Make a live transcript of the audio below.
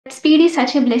speed is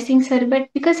such a blessing, sir. But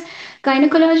because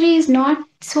gynecology is not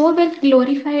so well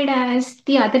glorified as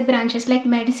the other branches like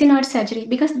medicine or surgery,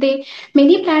 because they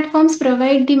many platforms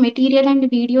provide the material and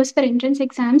videos for entrance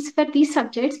exams for these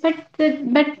subjects, but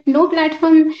no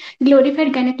platform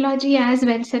glorified gynecology as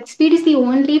well, sir. Speed is the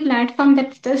only platform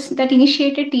that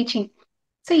initiated teaching.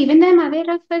 So even though I'm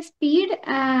aware of the speed,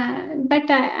 but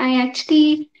I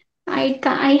actually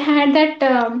I had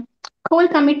that whole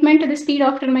commitment to the speed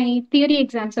after my theory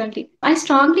exams only. I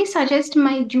strongly suggest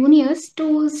my juniors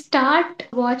to start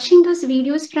watching those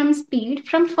videos from speed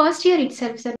from first year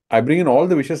itself, sir. I bring in all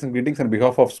the wishes and greetings on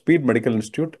behalf of Speed Medical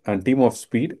Institute and team of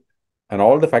Speed and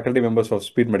all the faculty members of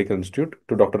Speed Medical Institute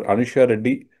to Dr. Anusha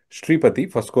Reddy Sripati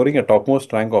for scoring a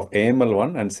topmost rank of AML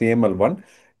 1 and CML 1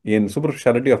 in Super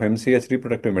Speciality of MCH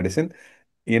Reproductive Medicine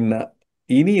in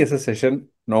NEET session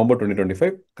November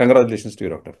 2025. Congratulations to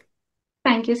you, Doctor.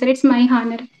 Thank you, sir. It's my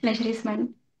honor. Pleasure is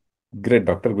mine. Great,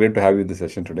 Doctor. Great to have you in the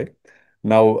session today.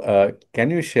 Now, can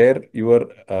you share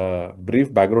your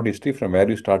brief background history from where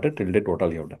you started till date, what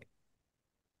all you have done?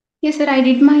 Yes, sir. I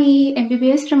did my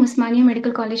MBBS from Usmania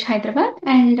Medical College, Hyderabad,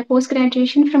 and post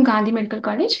graduation from Gandhi Medical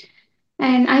College.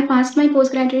 And I passed my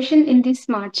post graduation in this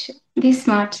March,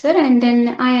 sir. And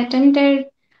then I attended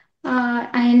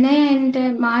INA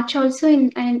and March also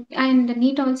and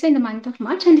NEET also in the month of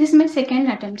March. And this is my second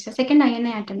attempt, sir, second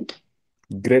INA attempt.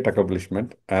 Great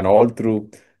accomplishment, and all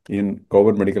through in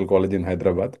Government Medical College in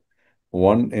Hyderabad,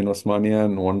 one in Osmania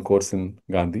and one course in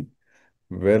Gandhi.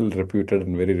 Well reputed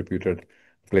and very reputed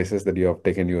places that you have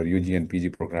taken your UG and PG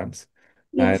programs.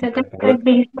 Yes, And sir. That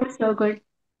base was so good.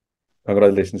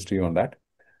 congratulations to you on that.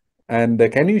 And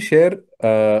can you share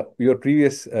your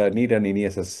previous NEET and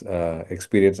NESS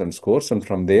experience and scores, and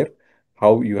from there,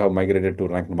 how you have migrated to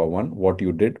rank number one, what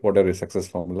you did, what are your success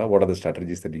formula, what are the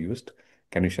strategies that you used?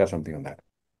 Can you share something on that?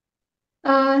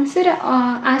 Sir,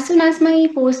 as soon as my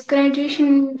post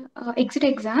graduation exit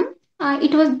exam,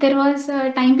 there was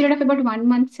a time period of about 1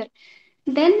 month, sir.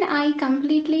 Then I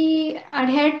completely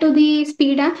adhered to the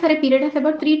speed app for a period of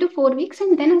about 3 to 4 weeks,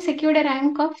 and then I secured a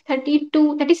rank of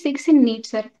 32, 36 in NEET,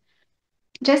 sir.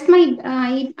 Just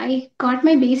I got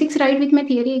my basics right with my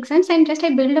theory exams, and just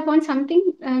I build upon something,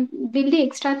 build the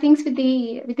extra things with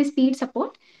the speed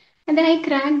support, and then I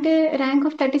cracked the rank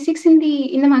of 36 in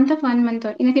the month of 1 month,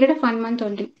 or in a period of 1 month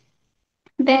only.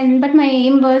 Then, but my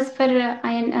aim was for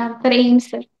AIMS,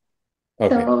 sir.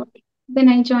 Okay. So then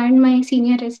I joined my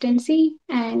senior residency,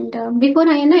 and before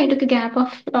INA, I took a gap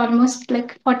of almost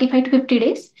like 45 to 50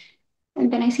 days,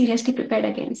 and then I seriously prepared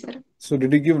again, sir. So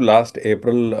did you give last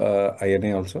April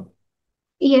INA also?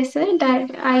 Yes, sir.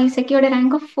 That I secured a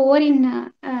rank of 4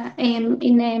 in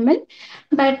AML,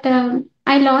 but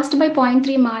I lost by point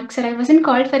 0.3 marks, sir. I wasn't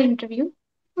called for interview,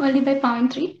 only by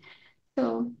point 0.3.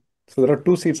 So So there are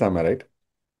two seats, am I right?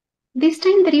 this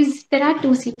time there are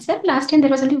two seats, sir. Last time there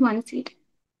was only one seat.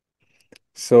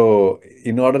 So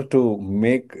in order to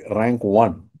make rank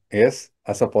one, yes,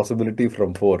 as a possibility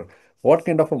from four, what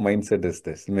kind of a mindset is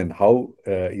this? I mean, how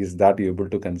is that you able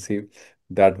to conceive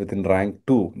that within rank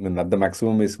two, I mean, that the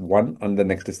maximum is one and the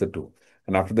next is the two,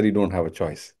 and after that you don't have a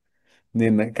choice.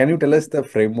 Then can you tell us the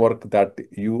framework that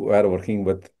you are working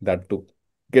with that to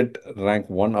get rank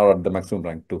one or at the maximum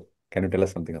rank two? Can you tell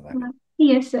us something on that?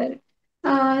 Yes, sir.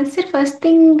 Sir, first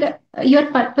thing, your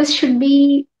purpose should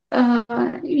be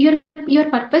your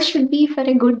purpose should be for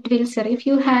a good will, sir. If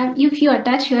you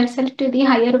attach yourself to the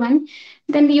higher one,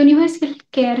 then the universe will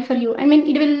care for you. I mean,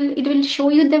 it will show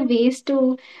you the ways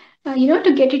to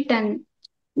to get it done.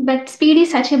 But speed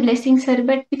is such a blessing, sir.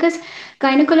 But because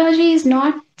gynecology is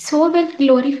not so well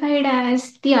glorified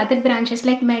as the other branches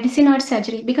like medicine or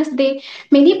surgery, because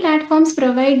many platforms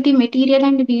provide the material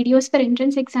and videos for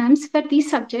entrance exams for these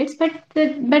subjects, but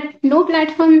no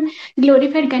platform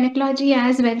glorified gynecology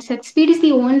as well, sir. Speed is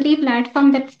the only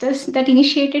platform that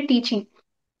initiated teaching.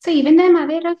 So even though I'm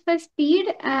aware of the speed,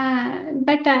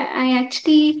 but I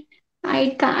actually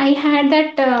I had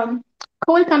that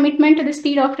whole commitment to the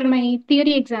speed after my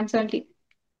theory exams only.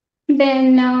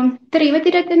 Then the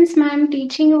Revati Ratan's ma'am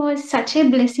teaching was such a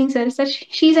blessing, sir.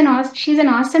 She's an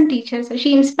awesome teacher. So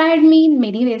she inspired me in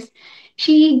many ways.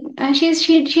 She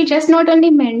just not only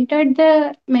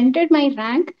mentored my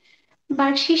rank,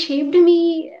 but she shaped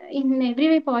me in every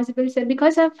way possible, sir.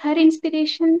 Because of her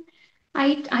inspiration,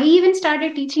 I even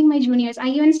started teaching my juniors. I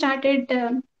even started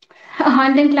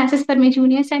online classes for my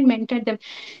juniors and mentored them.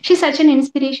 She's such an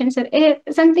inspiration, sir.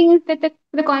 Something that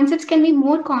the concepts can be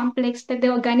more complex, that the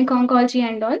organic oncology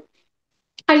and all.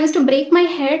 I used to break my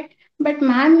head, but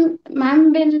ma'am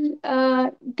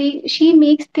will she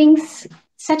makes things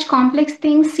such complex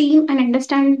things seem and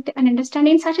understand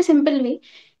in such a simple way.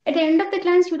 At the end of the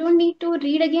class, you don't need to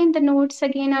read again the notes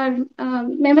again or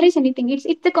memorize anything. It's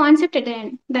the concept at the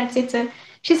end. That's it, sir.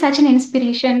 She's such an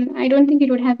inspiration. I don't think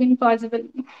it would have been possible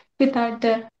without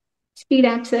the speed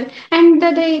up, sir. And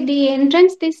the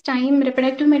entrance this time,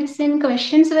 reproductive medicine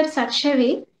questions were such a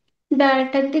way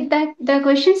that the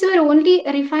questions were only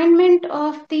a refinement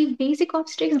of the basic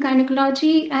obstetrics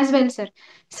gynecology as well, sir.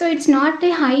 So it's not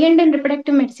a high end in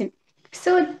reproductive medicine.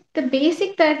 So the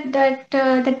basic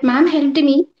that ma'am helped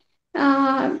me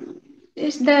uh,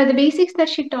 is the basics that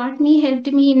she taught me helped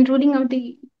me in ruling out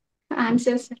the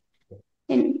answers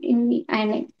in the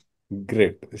INA.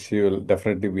 Great. She will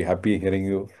definitely be happy hearing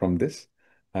you from this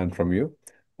and from you.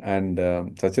 And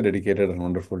such a dedicated and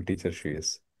wonderful teacher she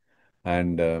is.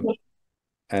 And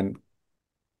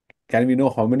can we know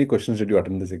how many questions did you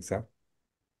attend this exam?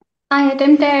 I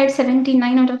attempted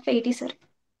 79 out of 80, sir.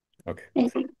 Okay.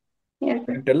 80. Yes, Can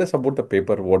sir. you tell us about the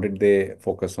paper? What did they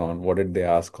focus on? What did they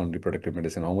ask on reproductive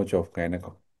medicine? How much of kind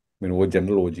of, what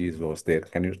general OGs was there?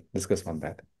 Can you discuss on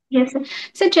that? Yes, sir.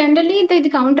 So generally, the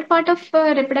counterpart of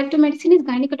reproductive medicine is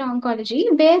gynecology,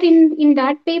 where in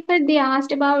that paper they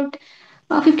asked about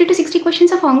 50 to 60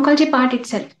 questions of oncology part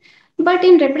itself. But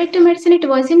in reproductive medicine, it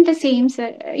wasn't the same,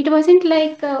 sir. It wasn't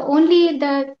like only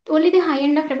the high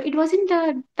end of it wasn't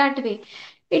that way.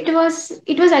 It was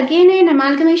again an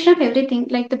amalgamation of everything,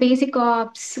 like the basic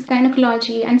ops,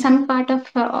 gynecology, and some part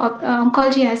of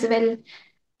oncology as well.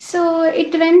 So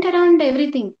it went around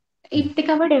everything. Mm. They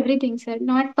covered everything, sir.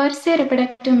 Not per se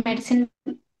reproductive medicine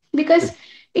because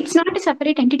it's not a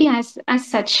separate entity as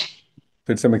such.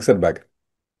 It's a mixed bag.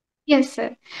 Yes,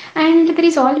 sir. And there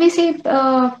is always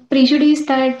a prejudice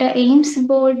that AIMS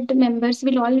board members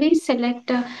will always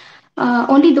select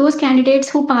only those candidates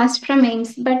who passed from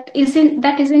AIMS. But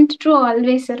isn't true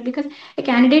always, sir? Because a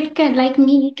candidate can, like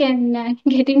me, can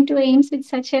get into AIMS with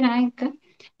such a rank,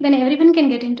 then everyone can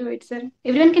get into it, sir.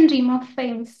 Everyone can dream of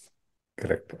AIMS.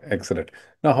 Correct. Excellent.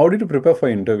 Now, how did you prepare for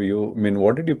interview?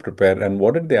 What did you prepare and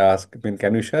what did they ask?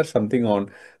 Can you share something on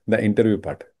the interview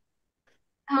part?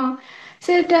 Uh,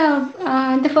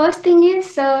 the first thing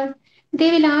is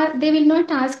they will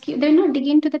not ask you, they will not dig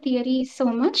into the theory so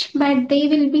much, but they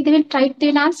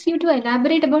will ask you to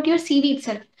elaborate about your CV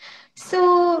itself.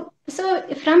 So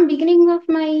from beginning of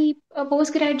my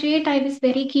postgraduate, I was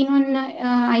very keen on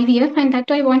IVF, and that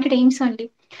too I wanted AIMS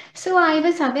only. So I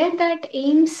was aware that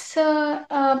AIMS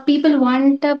people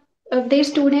want their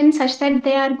students such that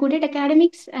they are good at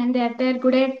academics and they're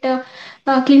good at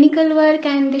clinical work,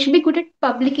 and they should be good at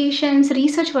publications,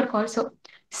 research work also.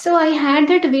 So I had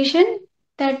that vision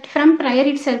that from prior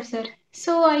itself, sir.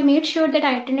 So I made sure that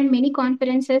I attended many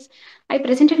conferences. I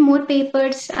presented more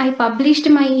papers. I published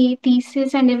my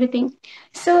thesis and everything.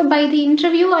 So by the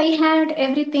interview, I had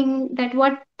everything that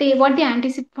what they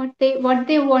anticipate, what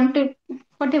they wanted,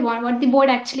 what the board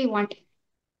actually wanted.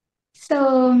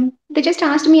 So they just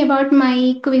asked me about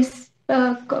my quiz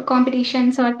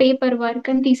competitions or paperwork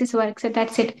and thesis work. So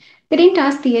that's it. They didn't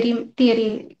ask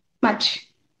theory much.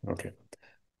 Okay.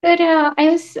 But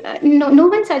no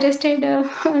one suggested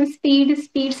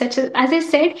speed such as I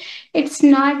said, it's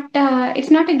not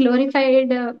a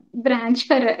glorified branch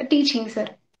for teaching, sir,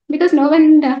 because no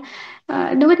one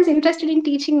is interested in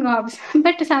teaching obs.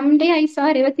 But someday I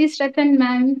saw Revati Strathan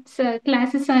ma'am's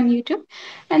classes on YouTube,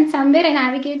 and somewhere I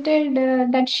navigated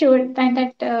that showed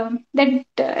that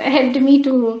helped me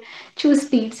to choose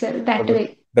speed, sir, So that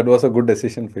way. that was a good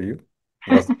decision for you.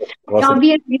 Was it?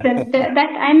 Obviously, sir, that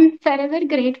I'm forever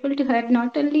grateful to her.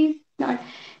 Not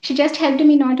she just helped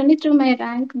me not only through my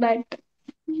rank, but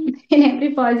in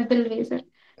every possible way, sir.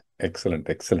 Excellent,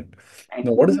 excellent.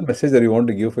 Now, what is the Actually. message that you want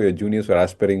to give for your juniors who are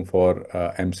aspiring for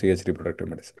MCH reproductive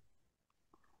medicine?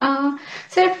 Uh,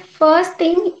 so first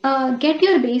thing, get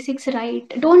your basics right.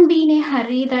 Don't be in a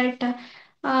hurry that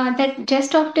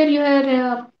just after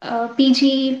your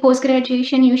PG post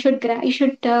graduation you should get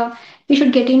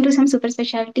into some super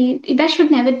specialty. That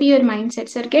should never be your mindset,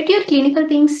 sir. Get your clinical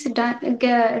things done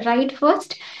right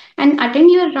first and attend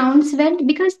your rounds well,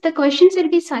 because the questions will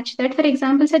be such that, for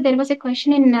example, sir, there was a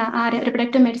question in our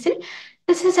reproductive medicine.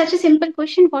 This is such a simple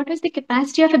question. What was the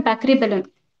capacity of a Bakri balloon?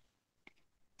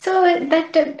 So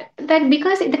that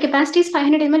because the capacity is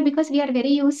 500 ml, because we are very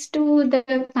used to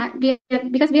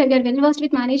because we are well versed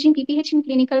with managing PPH in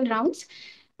clinical rounds,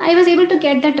 I was able to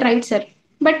get that right, sir.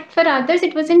 But for others,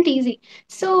 it wasn't easy.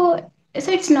 So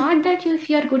it's not that if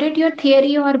you are good at your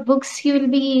theory or books, you will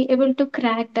be able to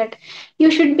crack that.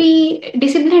 You should be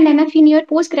disciplined enough in your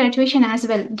post graduation as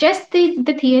well. Just the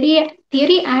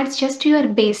theory adds just to your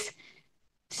base.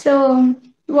 So,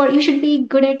 what you should be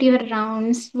good at your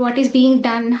rounds, what is being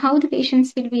done, how the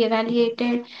patients will be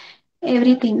evaluated,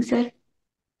 everything, sir.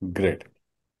 Great.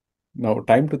 Now,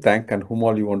 time to thank and whom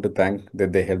all you want to thank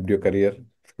that they helped your career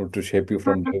to shape you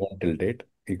from day one till date.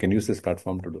 You can use this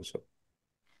platform to do so.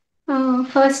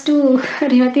 First to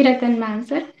Revati Ratan ma'am,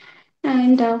 sir.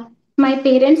 And my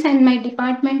parents and my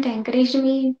department encouraged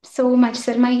me so much,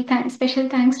 sir. My special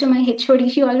thanks to my HOD.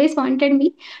 She always wanted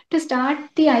me to start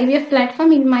the IVF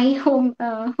platform in my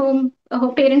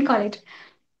parent college.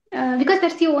 Because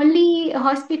that's the only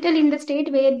hospital in the state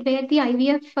where the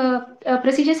IVF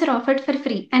procedures are offered for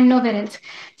free and nowhere else.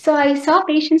 So I saw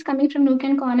patients coming from nook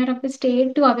and corner of the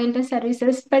state to avail the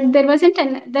services, but there wasn't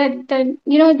the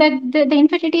you know that the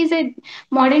infertility is a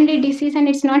modern day disease and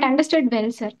it's not understood well,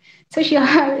 sir. So she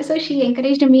so she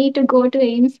encouraged me to go to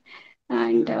AIMS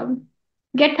and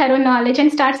get thorough knowledge and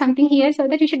start something here so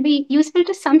that you should be useful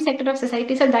to some sector of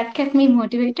society. So that kept me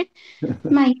motivated.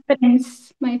 My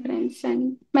friends,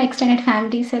 and my extended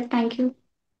family said thank you.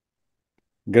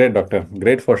 Great, doctor.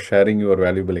 Great for sharing your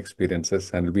valuable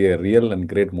experiences and will be a real and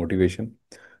great motivation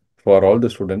for all the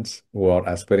students who are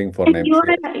aspiring for an And you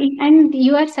MCH. are and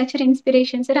you are such an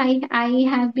inspiration, sir. I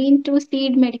have been to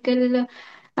Speed Medical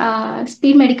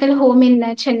Home in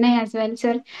Chennai as well,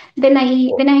 sir. Then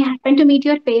I happened to meet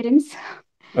your parents.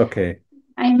 Okay.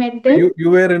 I met them. You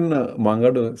were in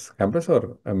Mangado's campus,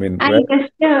 or I mean, where?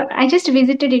 I just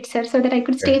visited it, sir, so that I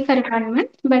could Okay. stay for 1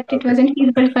 month, but it Okay. wasn't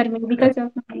feasible for me because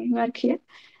of my work here.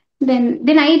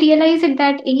 Then I realized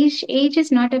that age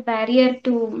is not a barrier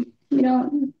to you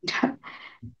know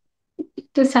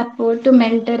to support, to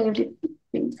mentor everything.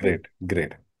 So, Great.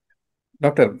 Great.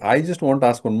 Doctor, I just want to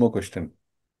ask one more question.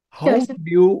 sure, How sir. did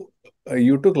you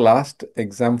took last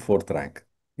exam fourth rank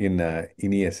in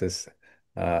ESS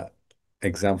uh,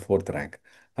 exam fourth rank,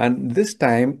 and this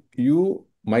time you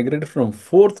migrated from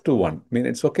fourth to one. I mean,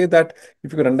 it's okay that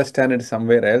if you could understand it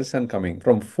somewhere else and coming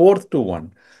from fourth to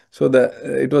one, so the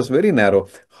it was very narrow.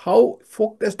 How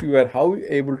focused you were? How you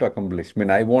able to accomplish? I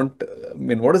mean, I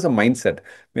mean, what is the mindset? I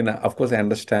mean, of course, I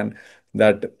understand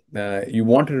that you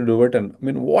wanted to do it, and I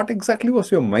mean, what exactly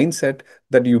was your mindset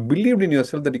that you believed in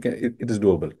yourself that it is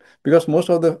doable? Because most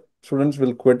of the students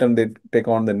will quit and they take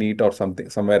on the NEET or something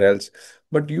somewhere else,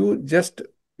 but you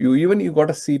got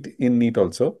a seat in NEET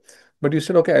also, but you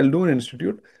said, okay, I'll do an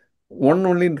institute. One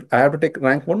only, I have to take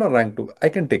rank one or rank two. I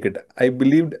can take it. I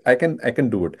believed I can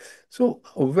do it. So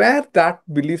where that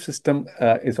belief system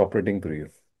is operating through you?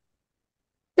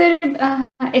 Sir,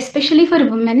 especially for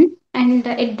women, and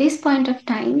at this point of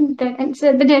time, and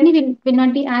so the journey will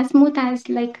not be as smooth as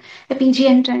like a PG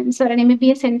entrance or an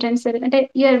MBBS entrance. Sir. And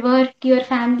your work, your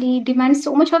family demands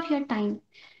so much of your time.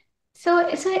 So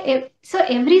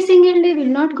every single day will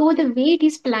not go the way it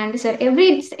is planned, sir.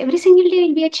 Every single day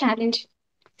will be a challenge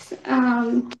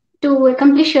to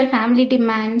accomplish your family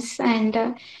demands and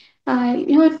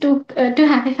to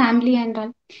have a family and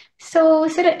all. So,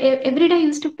 sir, every day I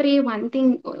used to pray one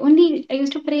thing. Only I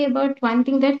used to pray about one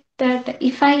thing that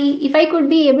if I could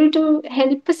be able to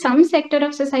help some sector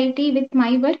of society with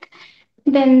my work,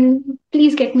 then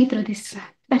please get me through this.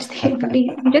 That's the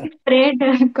only. I just prayed,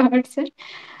 God, sir.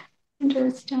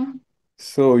 Just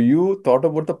So you thought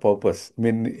about the purpose. I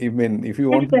mean, if you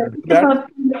yes, want to sir. do The that,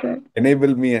 purpose, sir.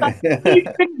 enable me.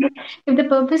 If the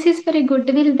purpose is for a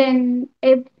goodwill, then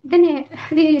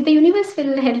the universe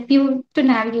will help you to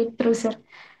navigate through, sir.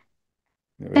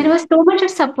 There Very was so much of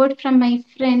support from my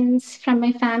friends, from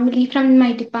my family, from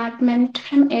my department,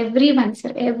 from everyone,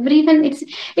 sir. Everyone,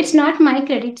 it's not my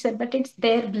credit, sir, but it's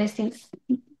their blessings.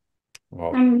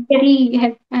 wow. I'm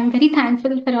very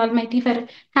thankful for Almighty for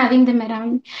having them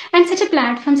around and such a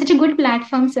platform, such a good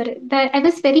platform, sir. That I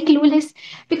was very clueless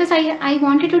because I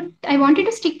wanted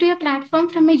to stick to a platform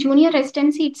from my junior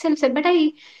residency itself, sir.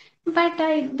 But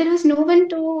there was no one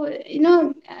to,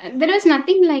 there was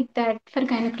nothing like that for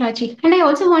gynecology. And I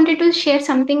also wanted to share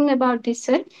something about this,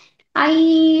 sir.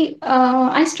 I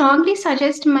strongly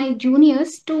suggest my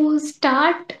juniors to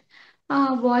start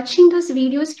watching those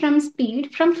videos from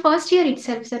Speed from first year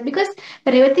itself, sir, because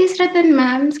Revati Srathan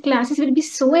ma'am's classes will be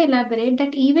so elaborate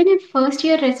that even a first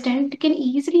year resident can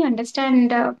easily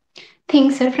understand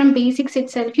things, sir, from basics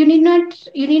itself. You need not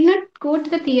go to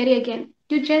the theory again.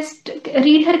 You just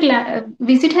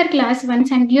visit her class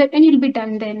once, and you'll be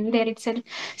done then there itself.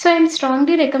 So I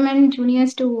strongly recommend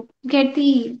juniors to get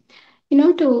in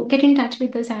touch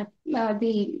with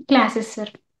the classes, sir.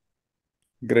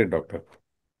 Great, doctor.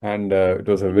 And it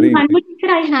was a And very one more thing, sir,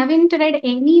 I haven't read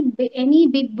any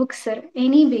big books, sir.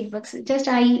 Any big books. Just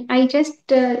I just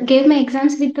gave my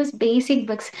exams with those basic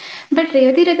books. But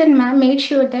Revati Radhan ma'am made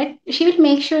sure that she will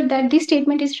make sure that this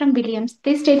statement is from Williams,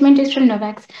 this statement is from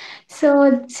Novak's. So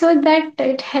that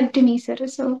it helped me, sir.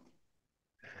 So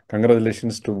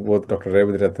Congratulations to both Dr.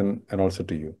 Revati Ratan and also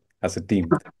to you as a team.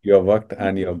 You have worked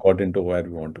and you have got into where we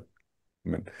want to. I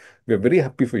mean, we are very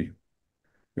happy for you.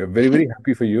 We are very, very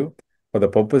happy for you for the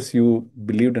purpose you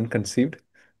believed and conceived,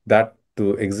 that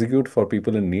to execute for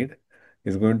people in need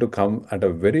is going to come at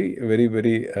a very, very,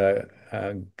 very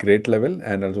great level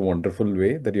and also wonderful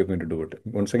way that you're going to do it.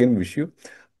 Once again, wish you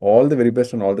all the very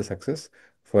best and all the success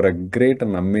for a great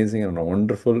and amazing and a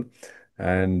wonderful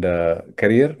and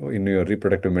career in your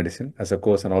reproductive medicine as a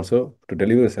course, and also to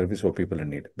deliver a service for people in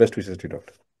need. Best wishes to you,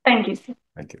 doctor. Thank you, sir.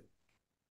 Thank you.